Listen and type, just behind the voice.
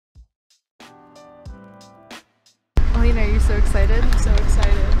Elena, are you so excited? I'm so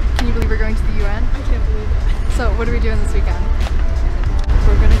excited. Can you believe we're going to the UN? I can't believe it. So what are we doing this weekend?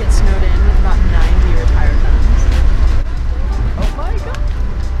 We're gonna get snowed in with about 90 retired nuns. Oh my god!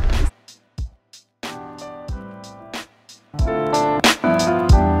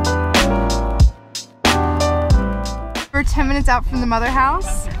 We're 10 minutes out from the mother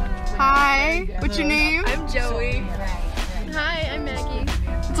house. Hi, what's your name? I'm Joey. Hi, I'm Maggie.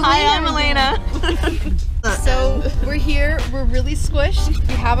 Hi, I'm Elena. So we're here, we're really squished.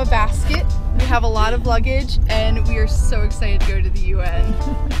 We have a basket, we have a lot of luggage, and we are so excited to go to the UN.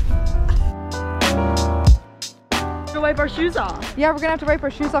 To wipe our shoes off. Yeah, we're gonna have to wipe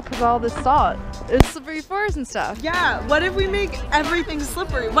our shoes off because of all this salt. It's slippery floors and stuff. Yeah, what if we make everything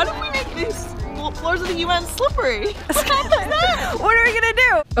slippery? What if we make these floors of the UN slippery? What are we gonna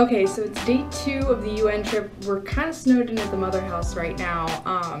do? Okay, so it's day 2 of the UN trip. We're kind of snowed in at the mother house right now.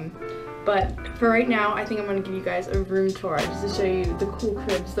 But for right now, I think I'm gonna give you guys a room tour just to show you the cool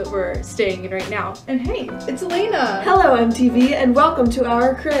cribs that we're staying in right now. And hey, it's Elena! Hello MTV and welcome to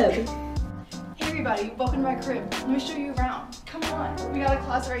our crib. Hey everybody, welcome to my crib. Let me show you around. Come on. We got a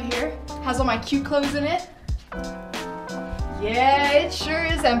closet right here. Has all my cute clothes in it. Yeah, it sure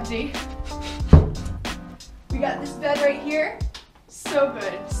is empty. We got this bed right here. So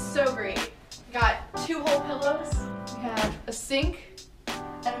good, so great. We got 2 whole pillows. We have a sink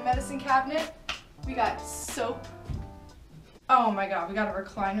and a medicine cabinet. We got soap. Oh my god, we got a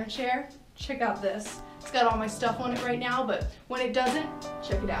recliner chair. Check out this. It's got all my stuff on it right now, but when it doesn't,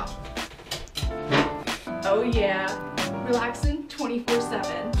 check it out. Oh yeah, relaxing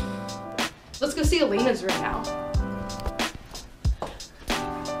 24/7. Let's go see Elena's room now.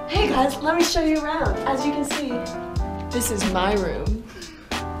 Hey guys, let me show you around. As you can see, this is my room.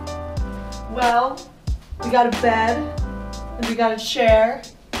 Well, we got a bed, and we got a chair,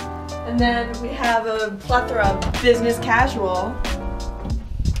 and then we have a plethora of business casual.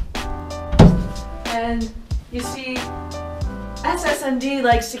 And you see, SSND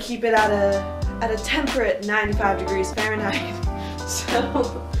likes to keep it at a temperate 95 degrees Fahrenheit.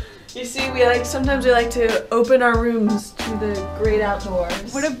 So you see, sometimes we like to open our rooms to the great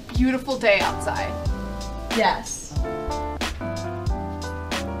outdoors. What a beautiful day outside. Yes.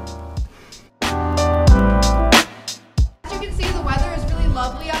 As you can see, the weather is really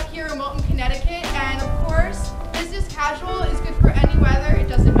lovely up here in Wilton, Connecticut, and of course, business casual is good for any weather. It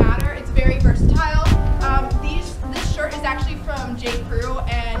doesn't matter. It's very versatile. This shirt is actually from J. Crew,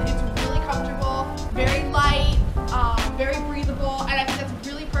 and it's really comfortable, very light, very breathable, and I think that's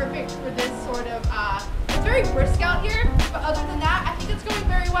really perfect for this sort of, it's very brisk out here, but other than that, I think it's going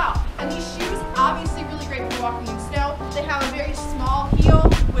very well. And these shoes, obviously really great for walking in snow. They have a very small heel,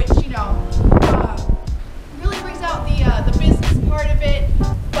 which, you know, really brings out the business part of it,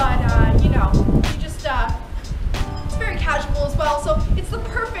 but, you know, you just, it's very casual as well, so it's the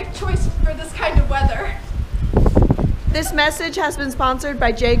perfect choice for this kind of weather. This message has been sponsored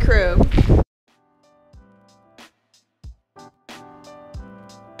by J. Crew.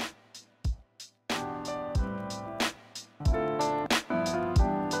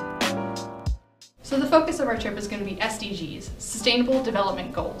 So the focus of our trip is going to be SDGs, Sustainable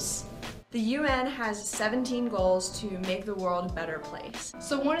Development Goals. The UN has 17 goals to make the world a better place.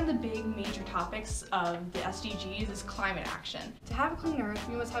 So one of the big major topics of the SDGs is climate action. To have a clean earth,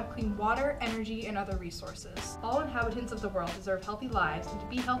 we must have clean water, energy, and other resources. All inhabitants of the world deserve healthy lives, and to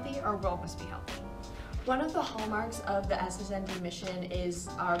be healthy, our world must be healthy. One of the hallmarks of the SSND mission is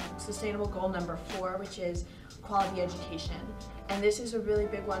our sustainable goal number 4, which is quality education. And this is a really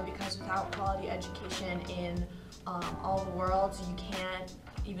big one because without quality education in all the worlds, you can't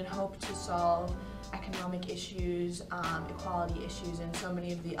even hope to solve economic issues, equality issues, and so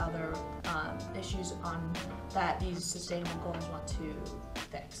many of the other issues that these sustainable goals want to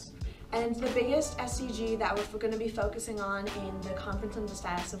fix. And the biggest SDG that we're going to be focusing on in the Conference on the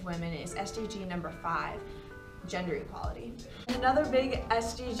Status of Women is SDG number 5, gender equality. And another big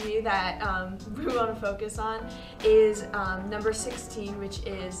SDG that we want to focus on is number 16, which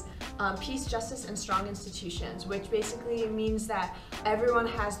is peace, justice, and strong institutions, which basically means that everyone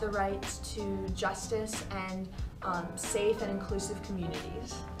has the rights to justice and safe and inclusive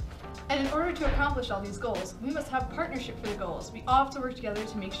communities. And in order to accomplish all these goals, we must have partnership for the goals. We all have to work together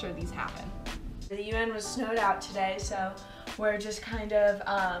to make sure these happen. The UN was snowed out today, so we're just kind of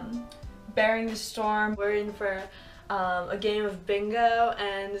bearing the storm. We're in for a game of bingo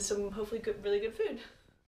and some hopefully really good food.